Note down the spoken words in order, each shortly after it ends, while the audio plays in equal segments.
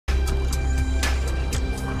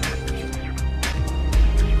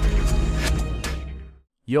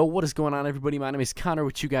Yo, what is going on, everybody? My name is Connor,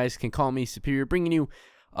 which you guys can call me Superior, bringing you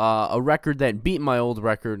a record that beat my old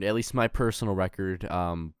record, at least my personal record.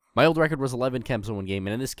 My old record was 11 chems in one game,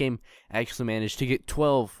 and in this game, I actually managed to get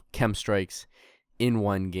 12 chem strikes in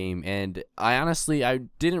one game. And I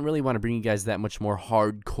didn't really want to bring you guys that much more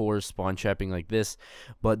hardcore spawn trapping like this,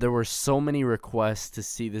 but there were so many requests to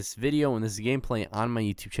see this video and this gameplay on my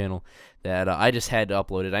YouTube channel that I just had to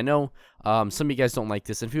upload it. I know some of you guys don't like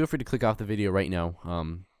this, and feel free to click off the video right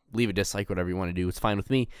now. Leave a dislike, whatever you want to do, it's fine with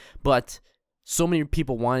me. But so many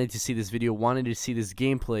people wanted to see this video, wanted to see this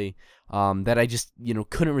gameplay, that I just,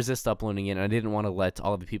 couldn't resist uploading it, and I didn't want to let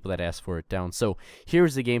all of the people that asked for it down. So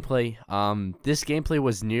here's the gameplay. This gameplay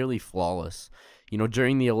was nearly flawless.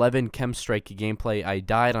 During the 11 chem strike gameplay, I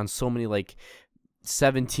died on so many,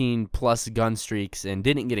 17 plus gun streaks and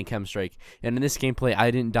didn't get a chem strike, and in this gameplay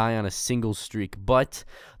I didn't die on a single streak. But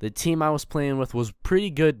the team I was playing with was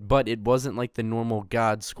pretty good, but it wasn't like the normal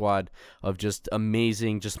god squad of just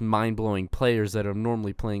amazing, just mind-blowing players that I'm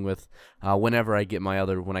normally playing with whenever I get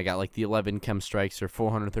when I got like the 11 chem strikes or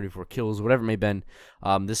 434 kills, whatever it may have been.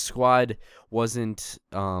 This squad wasn't,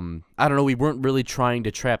 I don't know, we weren't really trying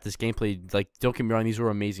to trap this gameplay. Like, don't get me wrong, these were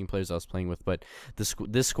amazing players I was playing with, but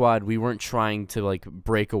this squad, we weren't trying to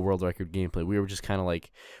break a world record gameplay. We were just kind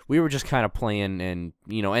of playing, and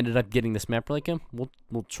ended up getting this map. We're like,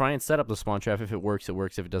 we'll try and set up the spawn trap. If it works, it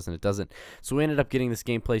works. If it doesn't, it doesn't. So we ended up getting this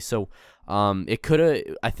gameplay. So it could have,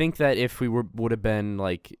 I think that if we would have been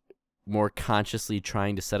more consciously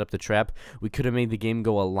trying to set up the trap, we could have made the game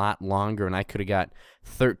go a lot longer, and I could have got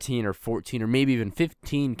 13 or 14 or maybe even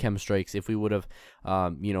 15 chem strikes if we would have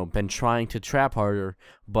been trying to trap harder.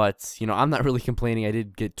 But I'm not really complaining. I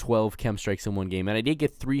did get 12 chem strikes in one game, and I did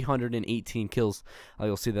get 318 kills.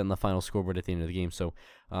 You'll see that in the final scoreboard at the end of the game. So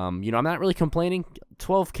I'm not really complaining.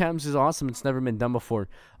 12 chems is awesome. It's never been done before.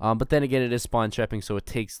 But then again, it is spawn trapping, so it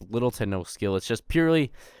takes little to no skill. It's just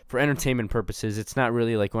purely for entertainment purposes. It's not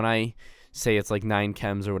really like when I say it's like 9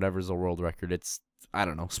 chems or whatever is a world record. It's, I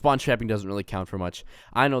don't know. Spawn trapping doesn't really count for much.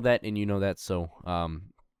 I know that, and you know that. So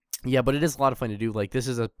yeah, but it is a lot of fun to do. This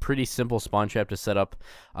is a pretty simple spawn trap to set up.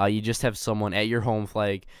 You just have someone at your home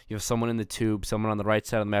flag. You have someone in the tube, someone on the right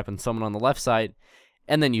side of the map, and someone on the left side.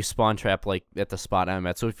 And then you spawn trap at the spot I'm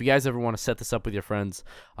at. So if you guys ever want to set this up with your friends,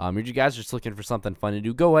 or you guys are just looking for something fun to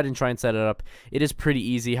do, go ahead and try and set it up. It is pretty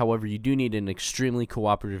easy. However, you do need an extremely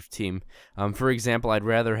cooperative team. For example, I'd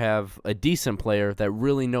rather have a decent player that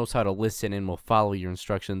really knows how to listen and will follow your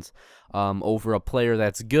instructions over a player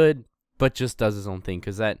that's good but just does his own thing,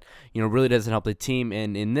 because that really doesn't help the team.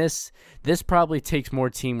 And in this probably takes more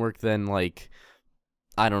teamwork than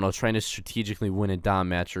I don't know, trying to strategically win a dom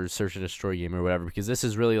match or search and destroy game or whatever, because this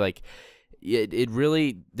is really it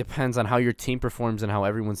really depends on how your team performs and how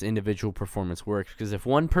everyone's individual performance works. Because if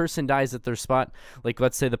one person dies at their spot,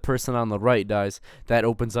 let's say the person on the right dies, that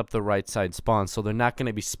opens up the right side spawn, so they're not going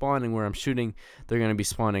to be spawning where I'm shooting, they're going to be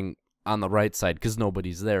spawning on the right side because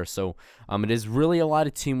nobody's there. So it is really a lot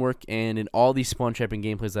of teamwork, and in all these spawn trapping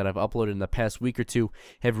gameplays that I've uploaded in the past week or two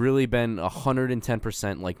have really been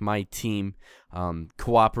 110% my team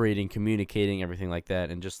cooperating, communicating, everything like that,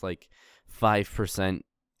 and just 5%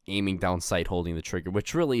 aiming down sight, holding the trigger,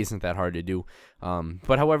 which really isn't that hard to do.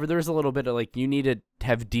 But however, there's a little bit of you need to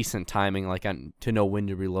have decent timing, to know when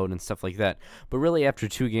to reload and stuff like that. But really, after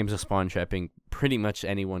 2 games of spawn trapping, pretty much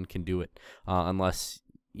anyone can do it, unless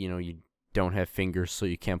you don't have fingers, so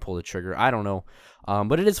you can't pull the trigger. I don't know,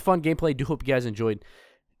 but it is fun gameplay. I do hope you guys enjoyed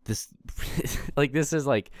this. This is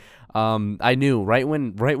I knew right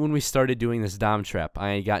when we started doing this dom trap,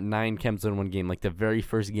 I got 9 chems in one game, the very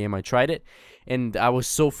first game I tried it, and I was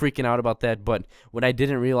so freaking out about that. But what I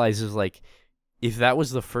didn't realize is if that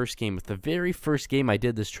was the first game, if the very first game I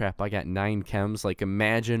did this trap, I got 9 chems,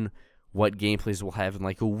 imagine what gameplays we'll have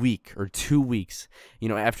in a week or 2 weeks,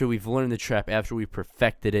 after we've learned the trap, after we've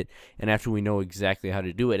perfected it, and after we know exactly how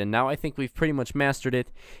to do it. And now I think we've pretty much mastered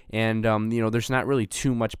it, and there's not really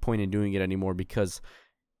too much point in doing it anymore, because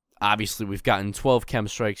obviously we've gotten 12 chem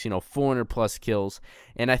strikes, 400 plus kills,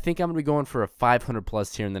 and I think I'm gonna be going for a 500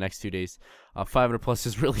 plus here in the next 2 days. 500 plus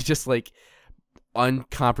is really just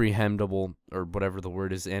uncomprehendable, or whatever the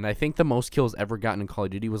word is, and I think the most kills ever gotten in Call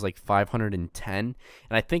of Duty was 510, and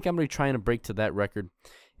I think I'm going to be trying to break to that record.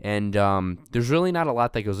 And there's really not a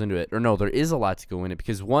lot that goes into it, or no, there is a lot to go in it,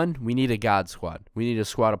 because one, we need a god squad. We need a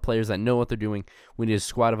squad of players that know what they're doing. We need a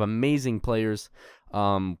squad of amazing players,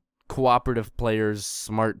 cooperative players,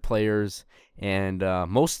 smart players, and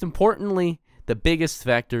most importantly, the biggest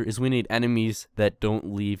factor is we need enemies that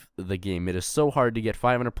don't leave the game. It is so hard to get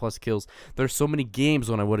 500 plus kills. There's so many games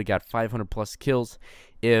when I would have got 500 plus kills,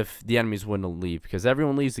 if the enemies wouldn't leave, because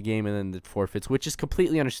everyone leaves the game and then it forfeits, which is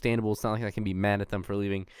completely understandable. It's not like I can be mad at them for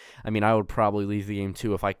leaving. I mean, I would probably leave the game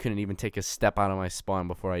too if I couldn't even take a step out of my spawn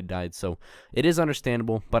before I died. So it is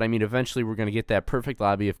understandable, but I mean, eventually we're going to get that perfect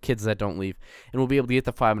lobby of kids that don't leave, and we'll be able to get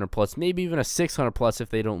the 500 plus, maybe even a 600 plus if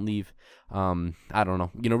they don't leave. I don't know.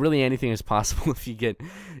 You know, really anything is possible if you get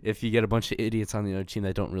a bunch of idiots on the other team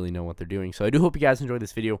that don't really know what they're doing. So I do hope you guys enjoyed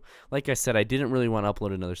this video. Like I said, I didn't really want to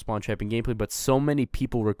upload another spawn trapping gameplay, but so many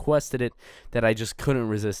people requested it that I just couldn't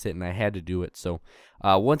resist it, and I had to do it. So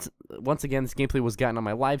once again, this gameplay was gotten on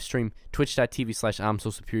my live stream,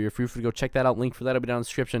 twitch.tv/I'mSoSuperior. Feel free to go check that out. Link for that will be down in the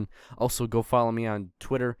description. Also, go follow me on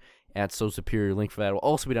Twitter at SooSuperior. Link for that will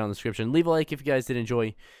also be down in the description. Leave a like if you guys did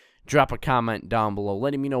enjoy. Drop a comment down below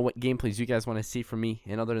letting me know what gameplays you guys want to see from me.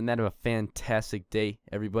 And other than that, have a fantastic day,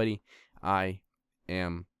 everybody. I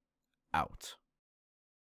am out.